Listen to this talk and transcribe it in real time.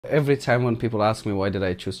Every time when people ask me why did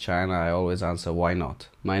I choose China, I always answer why not.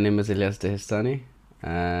 My name is Ilyas Dehistani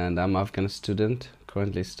and I'm an Afghan student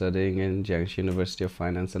currently studying in Jiangxi University of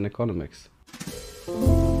Finance and Economics.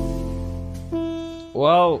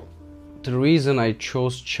 Well, the reason I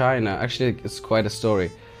chose China, actually it's quite a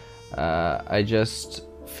story. I just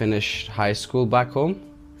finished high school back home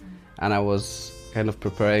and I was kind of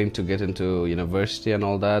preparing to get into university and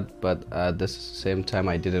all that, but at the same time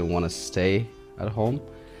I didn't want to stay at home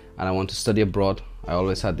and I want to study abroad. I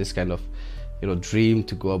always had this kind of dream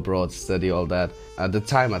to go abroad, study all that. At the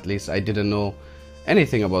time at least I didn't know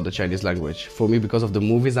anything about the Chinese language. For me, because of the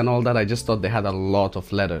movies and all that, I just thought they had a lot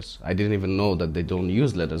of letters. I didn't even know that they don't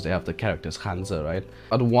use letters, they have the characters, Hanzi, right?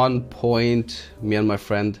 At one point, me and my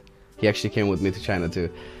friend, he actually came with me to China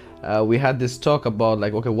too. We had this talk about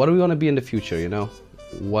like, okay, what do we want to be in the future,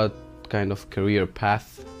 What kind of career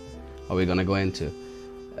path are we going to go into?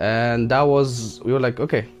 And we were like,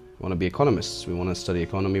 okay, we want to be economists, we want to study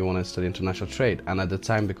economy, we want to study international trade. And at the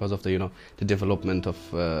time, because of the development of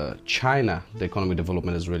China, the economic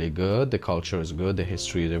development is really good, the culture is good, the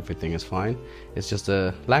history, everything is fine. It's just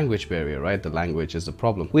a language barrier, right? The language is the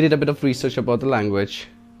problem. We did a bit of research about the language,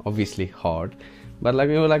 obviously hard, but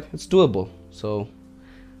we were like, it's doable. So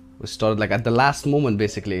we started like at the last moment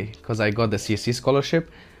basically, because I got the CSC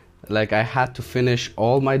scholarship. Like I had to finish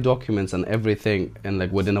all my documents and everything in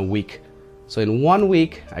like within a week. So in 1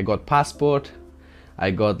 week I got passport,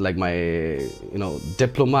 I got like my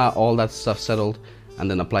diploma, all that stuff settled,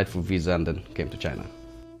 and then applied for visa and then came to China.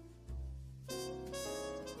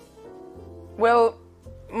 Well,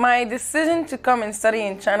 my decision to come and study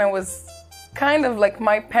in China was kind of like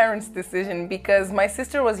my parents' decision, because my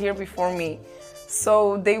sister was here before me.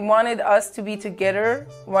 So they wanted us to be together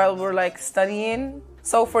while we're like studying.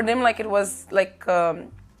 So for them, like it was like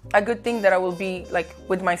a good thing that I will be like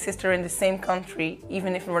with my sister in the same country,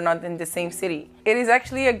 even if we're not in the same city. It is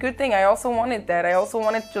actually a good thing. I also wanted that. I also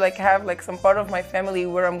wanted to like have like some part of my family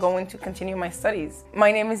where I'm going to continue my studies.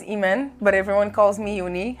 My name is Iman, but everyone calls me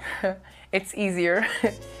Uni. It's easier.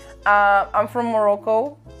 I'm from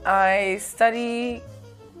Morocco. I study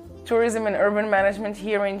tourism and urban management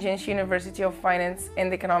here in Jiangxi University of Finance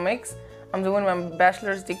and Economics. I'm doing my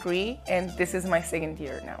bachelor's degree and this is my second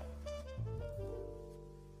year now.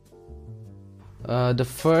 The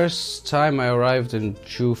first time I arrived in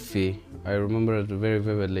JUFE, I remember it very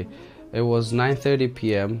vividly. It was 9:30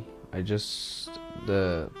 p.m.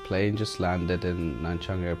 The plane just landed in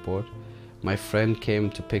Nanchang airport. My friend came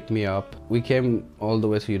to pick me up. We came all the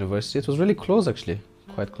way to university. It was really close actually,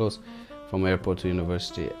 quite close from airport to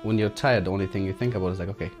university. When you're tired, the only thing you think about is like,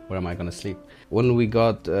 okay, where am I gonna sleep? When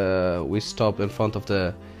we stopped in front of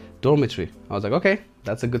the dormitory. I was like, okay,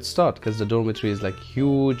 that's a good start, because the dormitory is like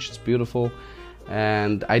huge, it's beautiful.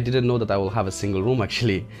 And I didn't know that I will have a single room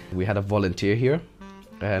actually. We had a volunteer here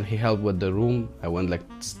and he helped with the room. I went like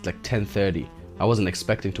 10:30. I wasn't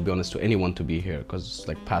expecting, to be honest, to anyone to be here because it's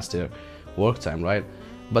like past their work time, right?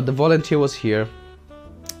 But the volunteer was here.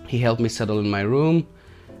 He helped me settle in my room.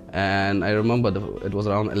 And I remember it was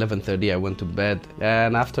around 11:30. I went to bed.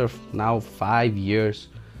 And after now 5 years,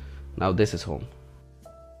 now this is home.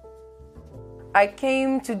 I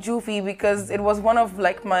came to JUFE because it was one of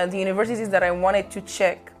like the universities that I wanted to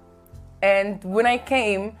check. And when I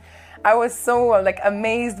came, I was so like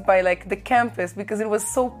amazed by like the campus, because it was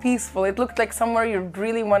so peaceful. It looked like somewhere you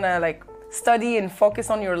really want to like study and focus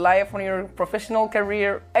on your life, on your professional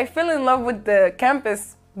career. I fell in love with the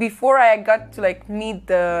campus before I got to like meet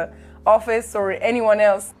the office or anyone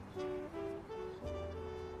else.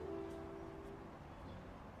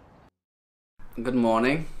 Good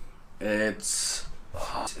morning. It's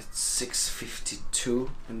 6:52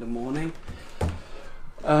 in the morning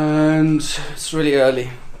and it's really early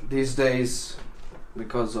these days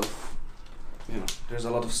because of there's a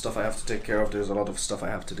lot of stuff I have to take care of, there's a lot of stuff I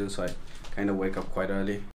have to do, so I kind of wake up quite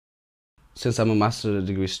early. Since I'm a master's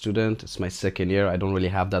degree student, it's my second year, I don't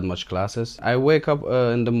really have that much classes. I wake up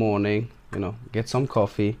in the morning, get some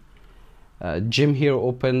coffee. Gym here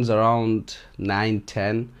opens around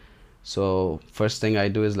 9-10. So first thing I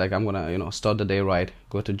do is like I'm gonna start the day right,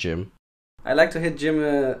 go to gym. I like to hit gym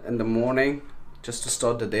in the morning just to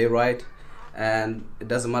start the day right, and it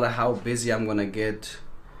doesn't matter how busy I'm gonna get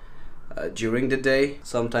during the day.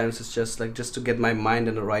 Sometimes it's just to get my mind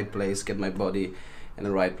in the right place, get my body in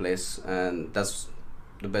the right place, and that's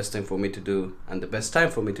the best thing for me to do, and the best time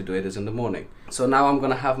for me to do it is in the morning. So now I'm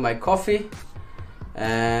gonna have my coffee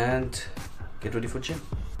and get ready for gym.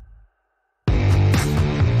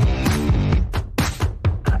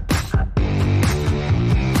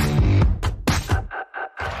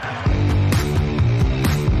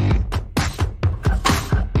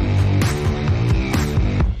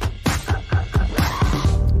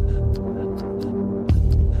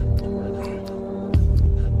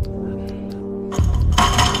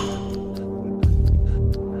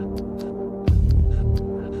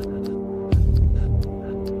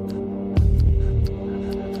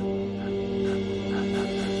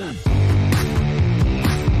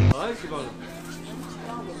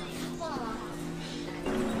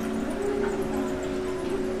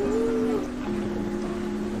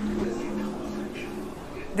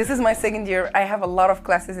 This is my second year. I have a lot of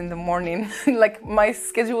classes in the morning. Like my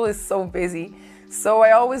schedule is so busy. So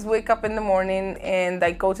I always wake up in the morning and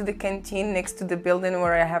I go to the canteen next to the building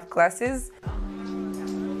where I have classes.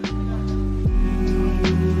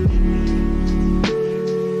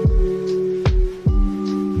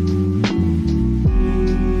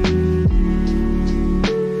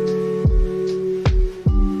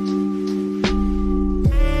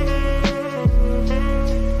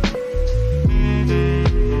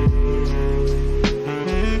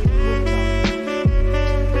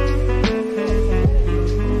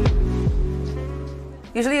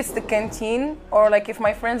 Usually it's the canteen, or like if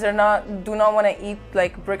my friends do not want to eat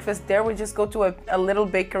like breakfast there, we just go to a little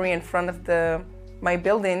bakery in front of my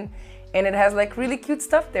building, and it has like really cute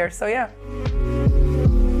stuff there. So yeah.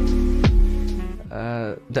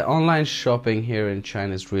 The online shopping here in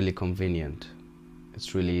China is really convenient.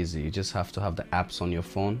 It's really easy. You just have to have the apps on your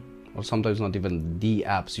phone, or sometimes not even the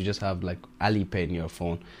apps. You just have like Alipay in your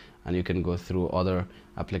phone, and you can go through other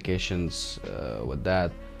applications with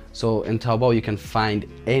that. So in Taobao you can find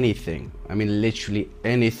anything. I mean literally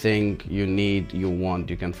anything you need, you want,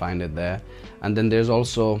 you can find it there. And then there's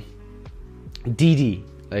also Didi,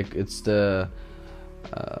 like it's the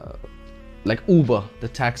like Uber, the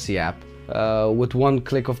taxi app. With one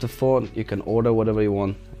click of the phone you can order whatever you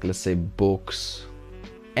want, like let's say books,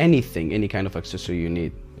 anything, any kind of accessory you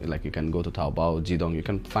need. Like you can go to Taobao, Jidong, you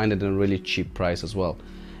can find it at a really cheap price as well.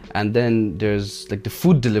 And then there's like the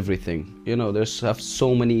food delivery thing. You know, have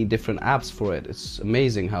so many different apps for it. It's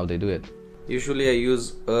amazing how they do it. Usually I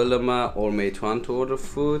use Ele.me or Meituan to order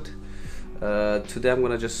food. Today I'm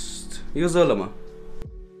gonna just use Ele.me.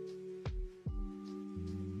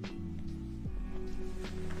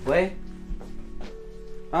 Wait.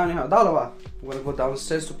 I'm gonna go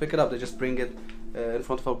downstairs to pick it up. They just bring it in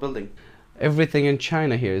front of our building. Everything in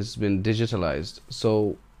China here has been digitalized.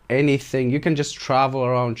 So anything, you can just travel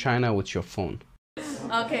around China with your phone.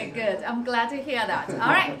 Okay, good. I'm glad to hear that. All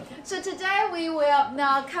right, so today we will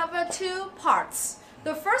now cover two parts.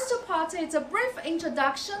 The first part is a brief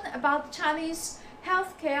introduction about Chinese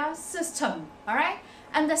healthcare system, all right?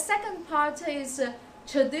 And the second part is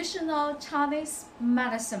traditional Chinese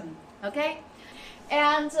medicine, okay?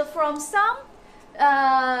 And from some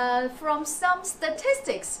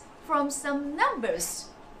statistics, from some numbers,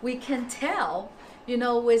 we can tell, you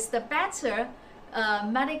know, with the better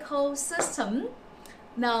medical system,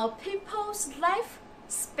 now people's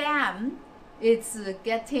lifespan is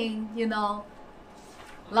getting, you know,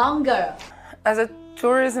 longer. As a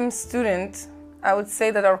tourism student, I would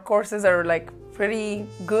say that our courses are like pretty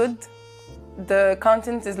good. The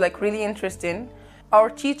content is like really interesting. Our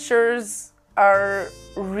teachers are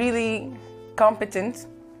really competent.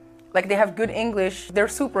 Like they have good English. They're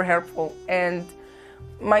super helpful, and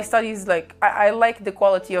my studies, like I like the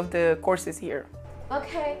quality of the courses here.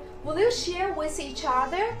 Okay, will you share with each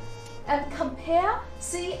other and compare,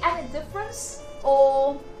 see any difference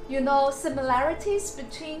or, you know, similarities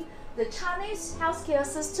between the Chinese healthcare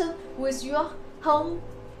system with your home,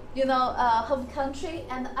 you know, home country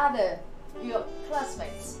and other your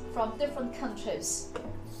classmates from different countries?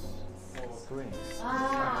 Green.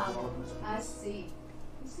 Ah, I see.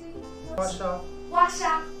 You see? Washa.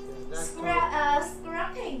 Washa.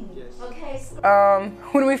 Scrapping. Yes. Okay.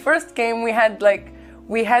 When we first came, we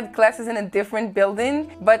had classes in a different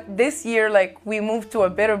building, but this year like we moved to a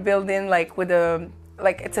better building, like with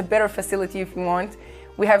it's a better facility if you want.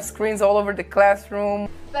 We have screens all over the classroom.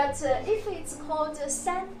 But if it's called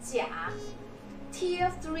三甲 Tier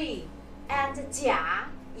 3 and 甲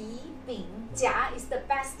乙丙 甲 is the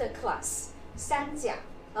best class, 三甲,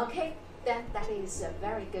 okay, then that is a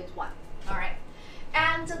very good one. All right.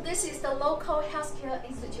 And this is the local healthcare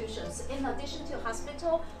institutions. In addition to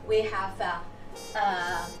hospital, we have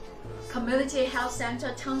community health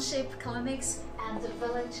center, township clinics, and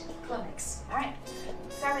village clinics. All right,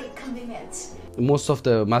 very convenient. Most of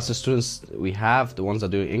the master students we have, the ones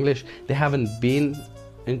that do English, they haven't been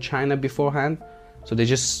in China beforehand, so they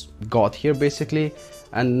just got here basically,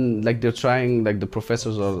 and like they're trying, like the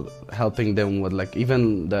professors are helping them with like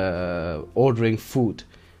even the ordering food,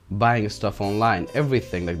 buying stuff online,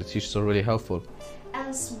 everything. Like the teachers are really helpful.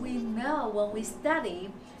 As we know, when we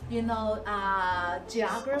study, you know,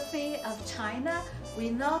 geography of China, we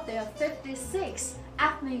know there are 56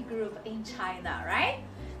 ethnic groups in China, right?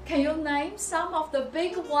 Can you name some of the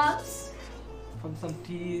big ones? From some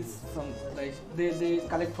teas, some like they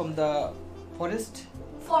collect from the forest.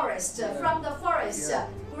 From the forest,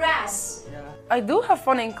 grass. Yeah. I do have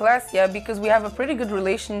fun in class, yeah, because we have a pretty good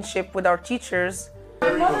relationship with our teachers.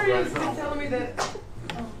 My mother is telling me that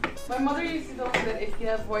My mother used to tell me that if you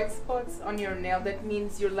have white spots on your nail, that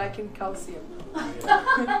means you're lacking calcium.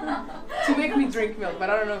 To make me drink milk, but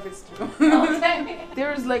I don't know if it's true. Okay.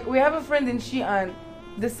 There's like, we have a friend in Xi'an.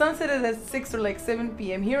 The sunset is at 6 or like 7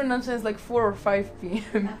 p.m. Here in Nanshan it's like 4 or 5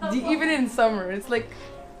 p.m. Even in summer, it's like,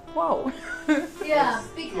 wow. Yeah,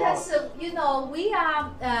 because you know, we are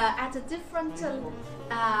at a different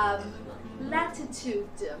latitude.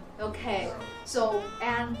 Okay, so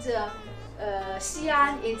and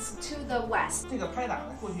Xi'an is to the west. 这个拍打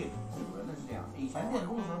呢，过去古人呢是这样，以前电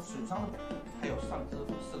工的时候损伤的还有上肢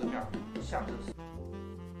4个面，下肢。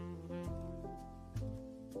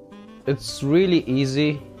It's really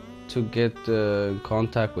easy to get in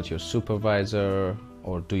contact with your supervisor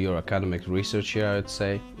or do your academic research here, I'd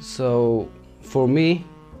say. So for me,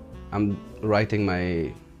 I'm writing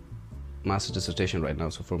my master's dissertation right now,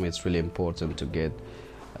 so for me it's really important to get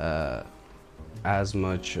as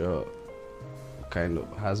much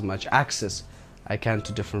access I can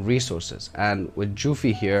to different resources. And with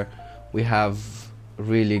JUFE here, we have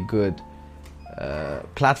really good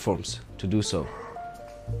platforms to do so.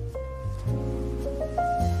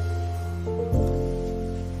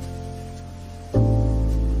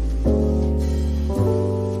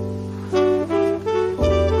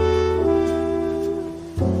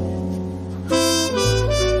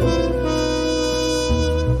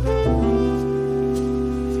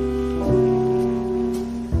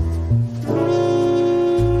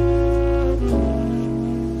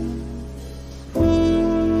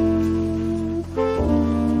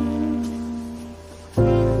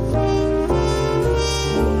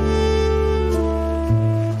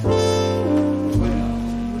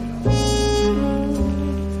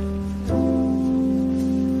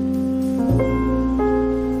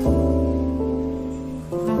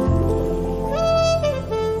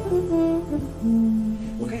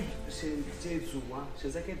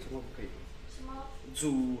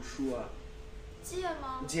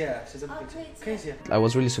 I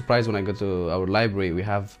was really surprised when I got to our library. We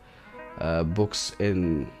have books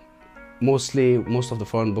in most of the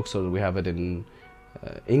foreign books, so we have it in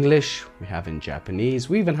English, we have in Japanese,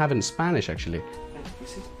 we even have it in Spanish actually.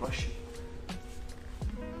 This is Russian.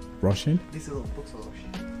 Russian? These are books are Russian.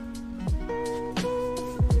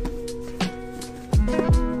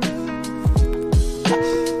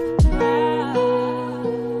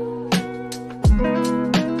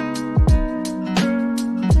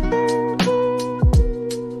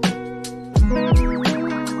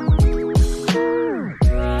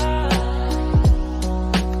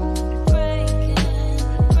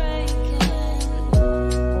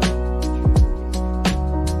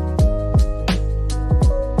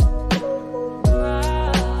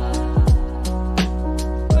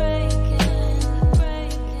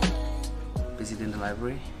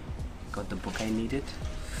 Got the book I needed,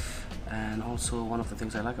 and also one of the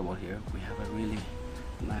things I like about here, we have a really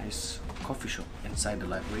nice coffee shop inside the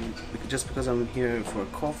library. Just because I'm here for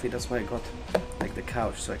coffee, that's why I got like the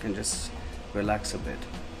couch, so I can just relax a bit.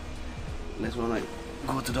 Let's wanna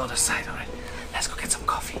go to the other side. All right, let's go get some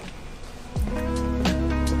coffee.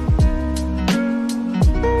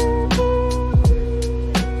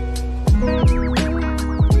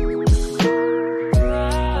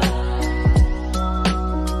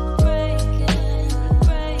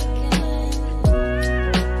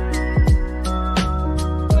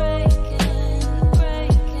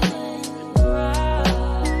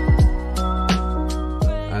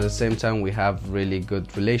 At the same time, we have really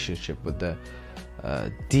good relationship with the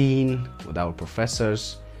dean, with our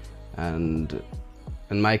professors, and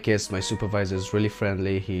in my case, my supervisor is really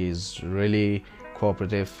friendly. He's really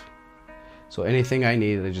cooperative. So anything I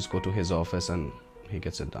need, I just go to his office and he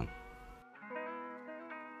gets it done.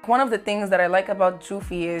 One of the things that I like about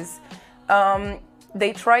JUFE is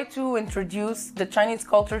they try to introduce the Chinese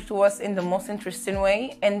culture to us in the most interesting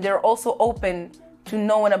way, and they're also open to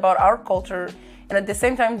knowing about our culture. And at the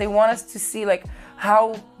same time, they want us to see like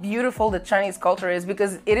how beautiful the Chinese culture is,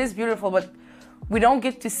 because it is beautiful, but we don't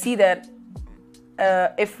get to see that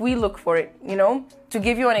if we look for it, you know? To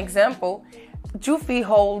give you an example, JUFE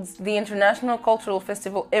holds the International Cultural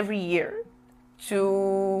Festival every year.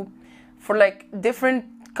 For like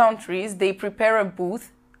different countries, they prepare a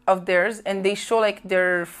booth of theirs and they show like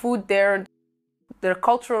their food there, their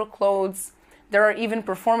cultural clothes. There are even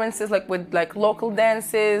performances like with like local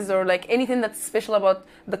dances or like anything that's special about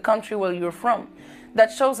the country where you're from. That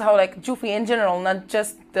shows how like JUFE in general, not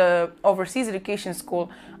just the overseas education school,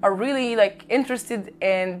 are really like interested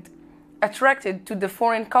and attracted to the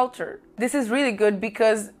foreign culture. This is really good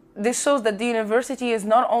because this shows that the university is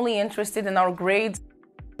not only interested in our grades,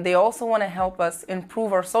 They also want to help us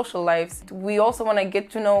improve our social lives. We also want to get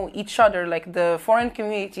to know each other, like the foreign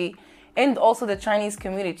community and also the Chinese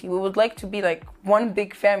community. We would like to be like one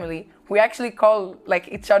big family. We actually call like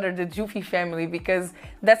each other the JUFE family because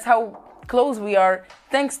that's how close we are,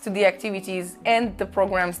 thanks to the activities and the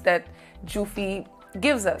programs that JUFE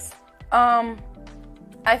gives us.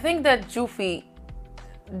 I think that JUFE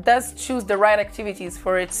does choose the right activities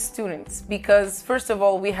for its students because, first of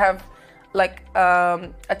all, we have like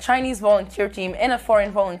a Chinese volunteer team and a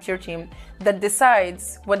foreign volunteer team that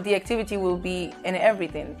decides what the activity will be and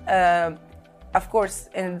everything. Of course,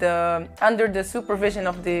 under the supervision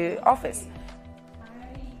of the office.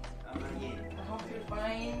 Hi. I hope you're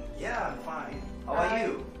fine. Yeah, I'm fine. How are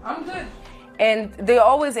you? I'm good. And they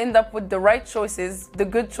always end up with the right choices, the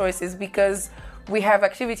good choices, because we have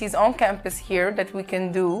activities on campus here that we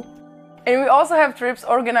can do. And we also have trips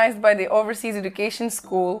organized by the Overseas Education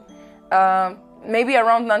School, maybe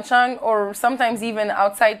around Nanchang or sometimes even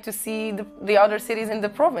outside to see the other cities in the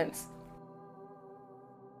province.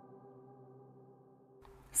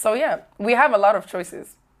 So yeah, we have a lot of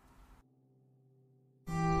choices.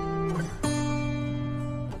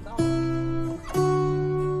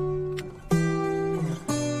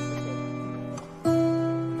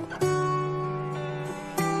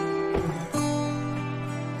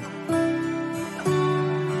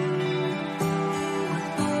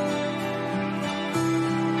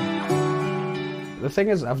 The thing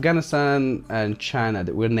is, Afghanistan and China,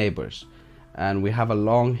 we're neighbors and we have a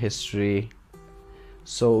long history,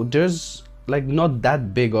 so there's like not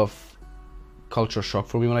that big of culture shock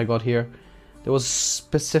for me when I got here. There was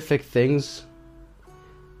specific things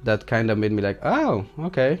that kind of made me like, oh,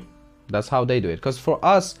 okay, that's how they do it. Because for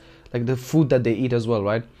us, like the food that they eat as well,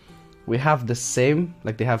 right, we have the same,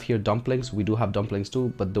 like they have here dumplings, we do have dumplings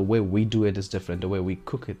too, but the way we do it is different, the way we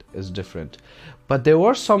cook it is different. But there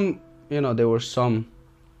were some, there were some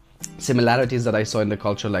similarities that I saw in the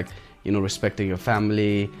culture, like, respecting your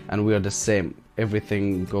family, and we are the same.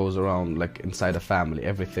 Everything goes around like inside a family.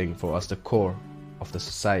 Everything for us, the core of the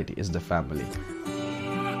society is the family.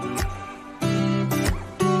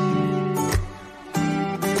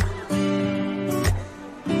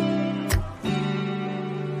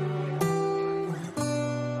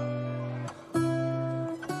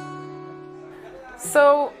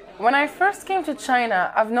 So when I first came to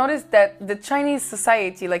China, I've noticed that the Chinese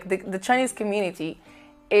society, like the Chinese community,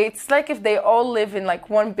 it's like if they all live in like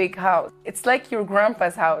one big house. It's like your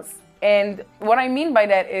grandpa's house. And what I mean by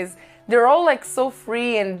that is they're all like so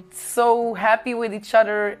free and so happy with each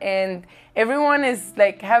other, and everyone is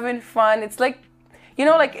like having fun. It's like,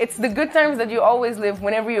 like it's the good times that you always live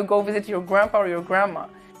whenever you go visit your grandpa or your grandma.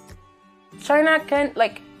 China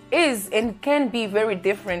is and can be very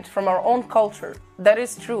different from our own culture. That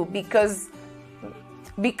is true because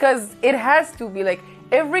it has to be. Like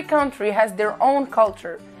every country has their own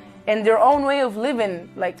culture and their own way of living,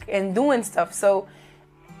 like, and doing stuff. So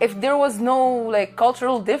if there was no like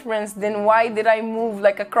cultural difference, then why did I move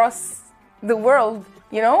like across the world,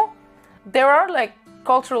 There are like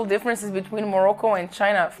cultural differences between Morocco and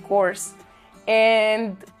China, of course.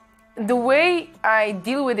 And the way I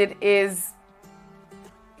deal with it is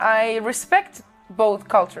I respect both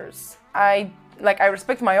cultures. I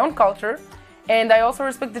respect my own culture, and I also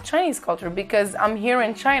respect the Chinese culture because I'm here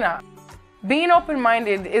in China. Being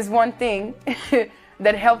open-minded is one thing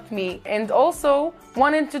that helped me, and also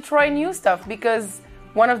wanting to try new stuff, because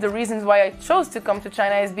one of the reasons why I chose to come to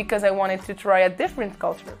China is because I wanted to try a different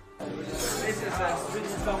culture. This is a sweet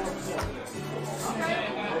and sour pork.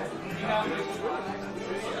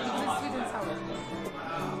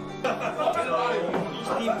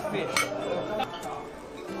 Steamed fish.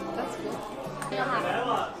 That's good.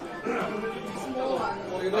 Small one.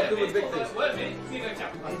 Well, you're not doing big things.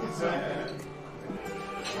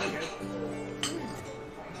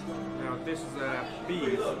 Now this is beef.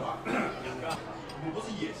 You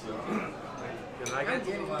like it?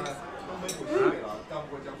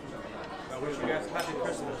 I wish you guys happy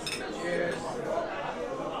Christmas. Cheers.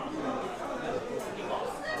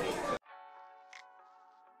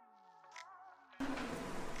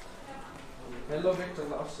 Hello, Victor.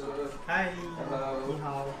 Hi.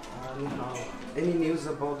 Hello. Any news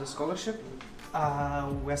about the scholarship?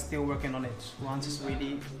 We're still working on it. Once it's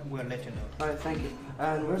ready, we'll let you know. Alright, thank you.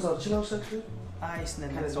 And where's our chino section? It's in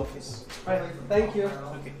the next office. Alright, thank you.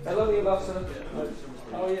 Okay. Hello, you love, sir.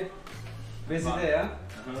 How are you? Busy day, huh?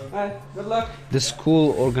 Alright, good luck. The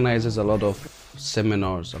school organizes a lot of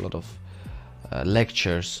seminars, a lot of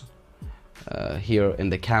lectures here in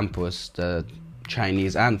the campus. The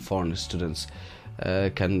Chinese and foreign students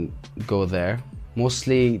can go there.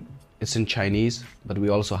 Mostly it's in Chinese, but we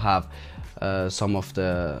also have some of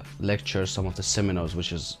the lectures, some of the seminars,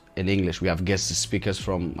 which is in English. We have guest speakers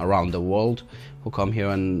from around the world who come here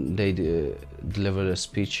and they deliver a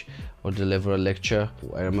speech or deliver a lecture.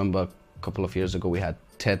 I remember a couple of years ago we had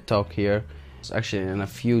TED Talk here. So actually in a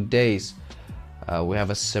few days we have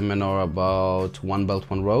a seminar about One Belt,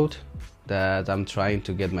 One Road that I'm trying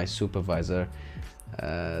to get my supervisor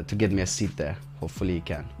to get me a seat there. Hopefully he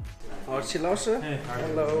can. Hey,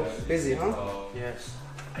 Hello. Busy, huh? yes.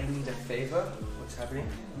 I need a favor. What's happening?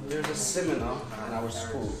 There's a seminar in our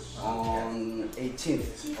school on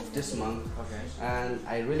 18th of this month, and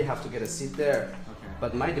I really have to get a seat there.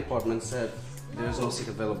 But my department said there is no seat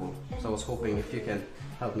available, so I was hoping if you can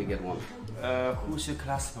help me get one. Who's your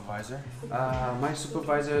class supervisor? My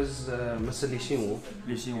supervisor is Mr. Li Xinwu.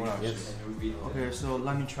 Li Xinwu. Yes. Okay, so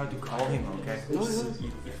let me try to call him, okay? No, See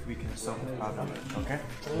if we can solve the problem, okay?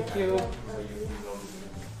 Thank you.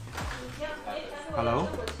 Hello,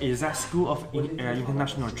 is that School of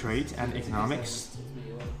International Trade and Economics?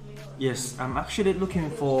 Yes, I'm actually looking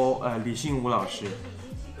for Li Xinwu 老师。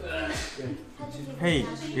Hey，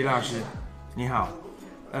 李老师，你好。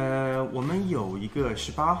我们有一个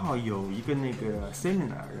18号有一个那个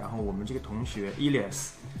seminar， 然后我们这个同学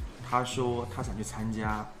Elias， 他说他想去参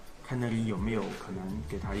加，看那里有没有可能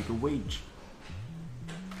给他一个位置。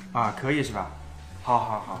啊，可以是吧？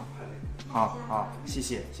好，谢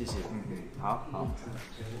谢，好。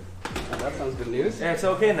That sounds good news. Yeah, it's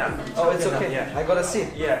okay now. Oh, it's okay. Yeah. I got a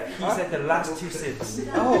seat. Yeah, he said the last 2 seats.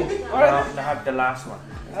 Oh, all right. I have the last one.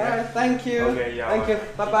 All right. Thank you. Okay, yeah. Thank you.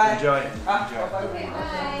 Bye bye. Enjoy.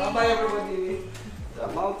 Bye bye, everybody.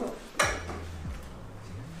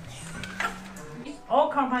 Our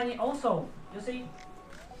company also, you see,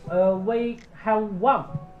 we have one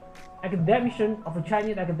academician of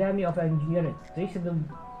Chinese Academy of Engineering. This is the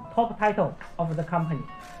top title of the company.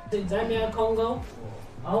 The Zambia, Congo,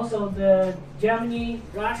 also the Germany,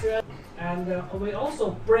 Russia, and we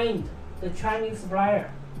also bring the Chinese supplier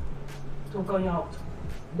to going out.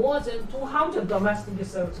 More than 200 domestic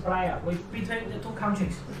suppliers between the two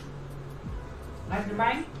countries. Like the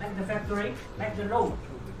mine, like the factory, like the road,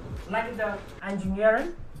 like the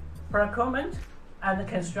engineering, procurement, and the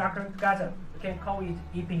construction together. We can call it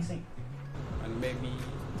EPC. And maybe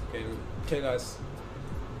you can tell us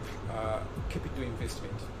capital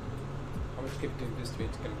investment. How much capital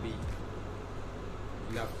investment can be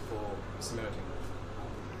enough for simulating?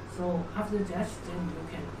 So after that, then you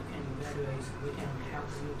can evaluate. We can help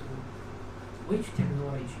you to which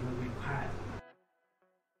technology you require.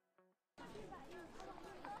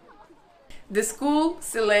 The school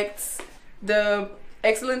selects the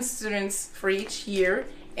excellent students for each year,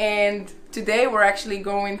 and today we're actually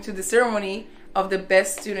going to the ceremony of the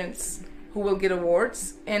best students who will get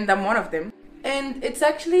awards, and I'm one of them. And it's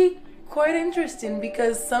actually quite interesting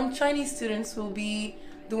because some Chinese students will be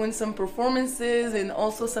doing some performances and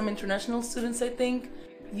also some international students, I think.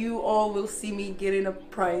 You all will see me getting a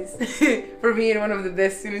prize for being one of the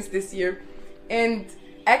best students this year. And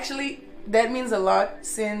actually that means a lot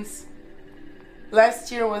since last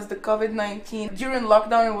year was the COVID-19. During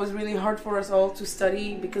lockdown it was really hard for us all to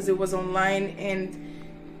study because it was online and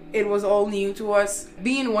it was all new to us.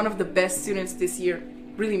 Being one of the best students this year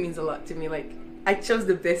really means a lot to me. Like, I chose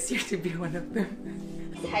the best year to be one of them.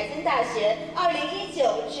 财经大学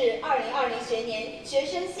2019至2020学年学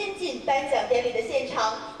生先进颁奖典礼的现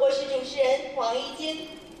场，我是主持人王一金，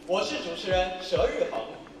我是主持人佘日恒。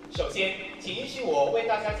首先，请允许我为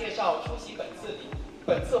大家介绍出席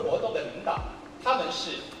本次活动的领导，他们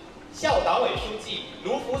是校党委书记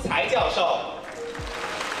卢福才教授。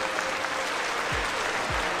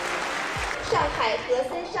 上海和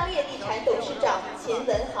森商业地产董事长钱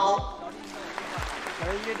文豪。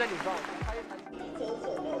1996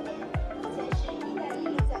年，目前是“一带一路”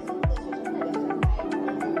项目的学生代表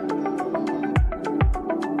上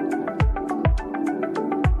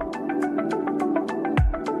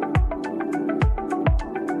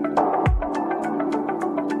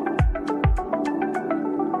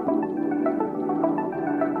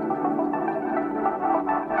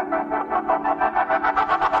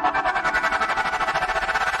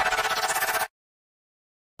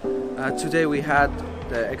Today we had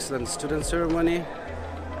the excellent student ceremony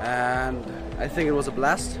and I think it was a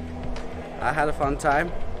blast. I had a fun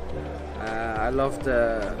time. I loved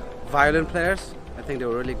the violin players. I think they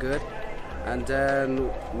were really good. And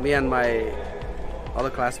then me and my other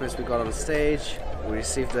classmates, we got on stage, we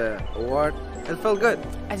received the award. It felt good.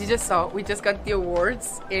 As you just saw, we just got the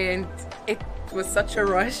awards and it was such a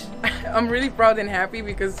rush. I'm really proud and happy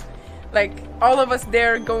because like all of us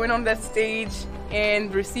there going on that stage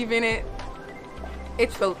and receiving it,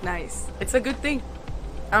 it felt nice. It's a good thing.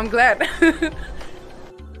 I'm glad.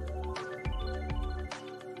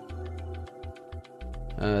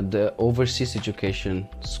 The overseas education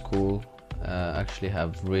school actually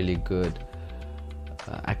have really good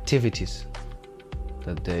activities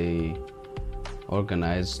that they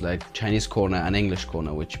organize, like Chinese corner and English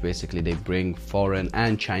corner, which basically they bring foreign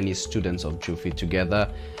and Chinese students of JUFE together,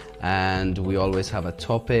 and we always have a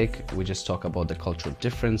topic. We just talk about the cultural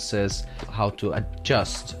differences, how to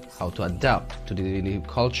adjust, how to adapt to the new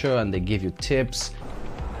culture, and they give you tips.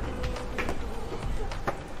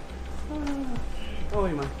 How are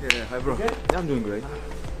you, man? Yeah, hi bro. Good? Yeah, I'm doing great.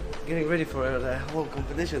 Getting ready for the whole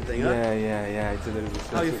competition thing, huh? Yeah, it's a little bit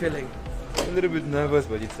stressful. How are you feeling? A little bit nervous,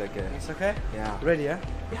 but it's okay. It's okay? Yeah. Ready, yeah?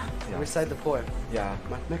 Yeah. Recite the poem. Yeah.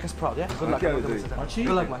 Man, make us proud, yeah? Good luck. Okay, I'll do it. Good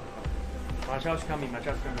luck, man. Marcel's coming.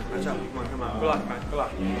 Marcel. Come on, come on. Good luck, man. Good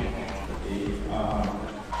luck.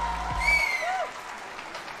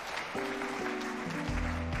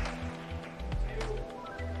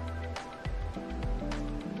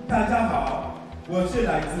 大家好，我是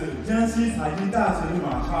来自江西财经大学的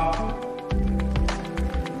马超。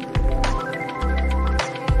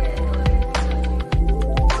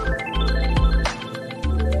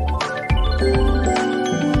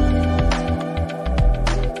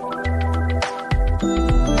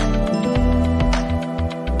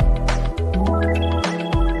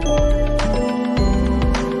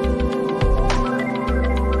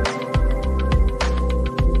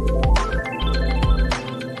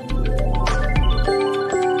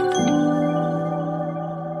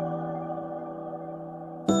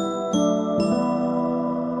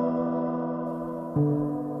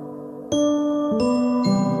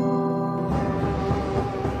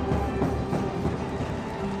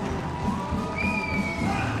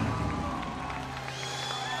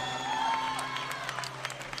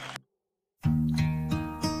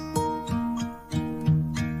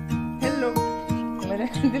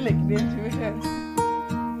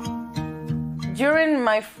During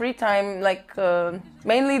my free time, like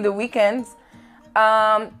mainly the weekends,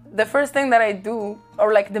 the first thing that I do,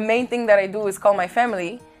 or like the main thing that I do, is call my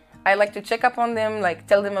family. I like to check up on them, like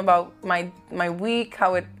tell them about my week,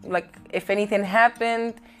 how it, like if anything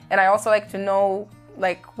happened, and I also like to know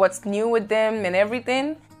like what's new with them and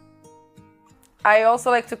everything. I also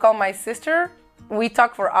like to call my sister. We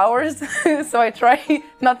talk for hours, so I try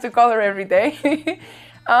not to call her every day.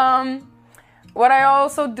 What I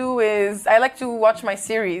also do is I like to watch my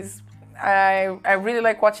series. I really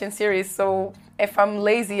like watching series, so if I'm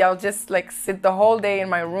lazy, I'll just like sit the whole day in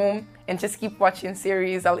my room and just keep watching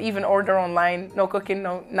series. I'll even order online, no cooking,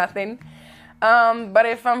 no nothing. But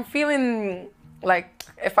if I'm feeling like,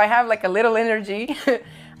 if I have like a little energy,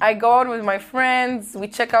 I go out with my friends, we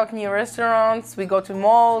check out new restaurants, we go to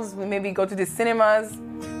malls, we maybe go to the cinemas.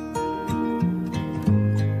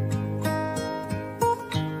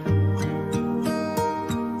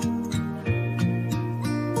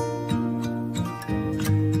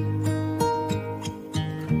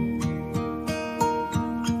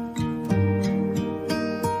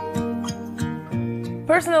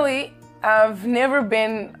 Personally, I've never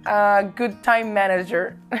been a good time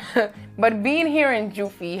manager, but being here in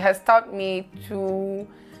JUFE has taught me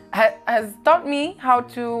how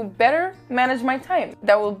to better manage my time.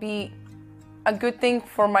 That will be a good thing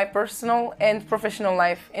for my personal and professional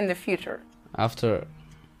life in the future. After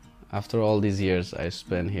all these years I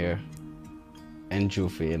spent here in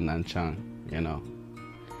JUFE in Nanchang, you know,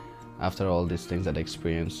 after all these things that I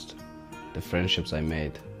experienced, the friendships I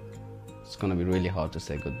made, it's gonna be really hard to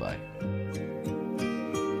say goodbye.